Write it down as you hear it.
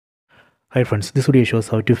Hi friends, this video shows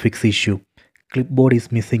how to fix issue. Clipboard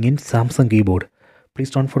is missing in Samsung keyboard. Please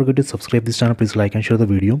don't forget to subscribe this channel. Please like and share the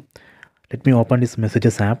video. Let me open this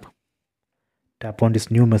messages app. Tap on this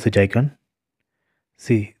new message icon.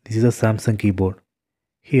 See, this is a Samsung keyboard.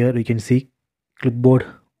 Here you can see clipboard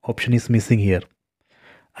option is missing here.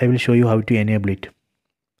 I will show you how to enable it.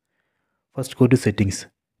 First go to settings.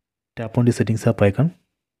 Tap on the settings app icon.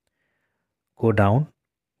 Go down.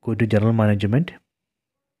 Go to general management.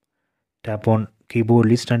 Tap on keyboard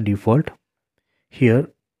list and default. Here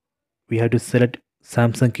we have to select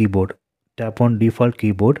Samsung keyboard. Tap on default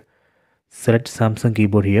keyboard. Select Samsung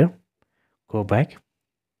keyboard here. Go back.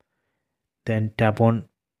 Then tap on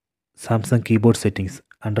Samsung keyboard settings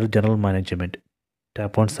under general management.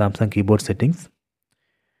 Tap on Samsung keyboard settings.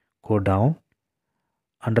 Go down.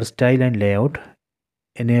 Under style and layout,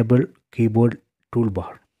 enable keyboard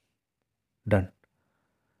toolbar. Done.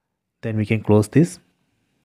 Then we can close this.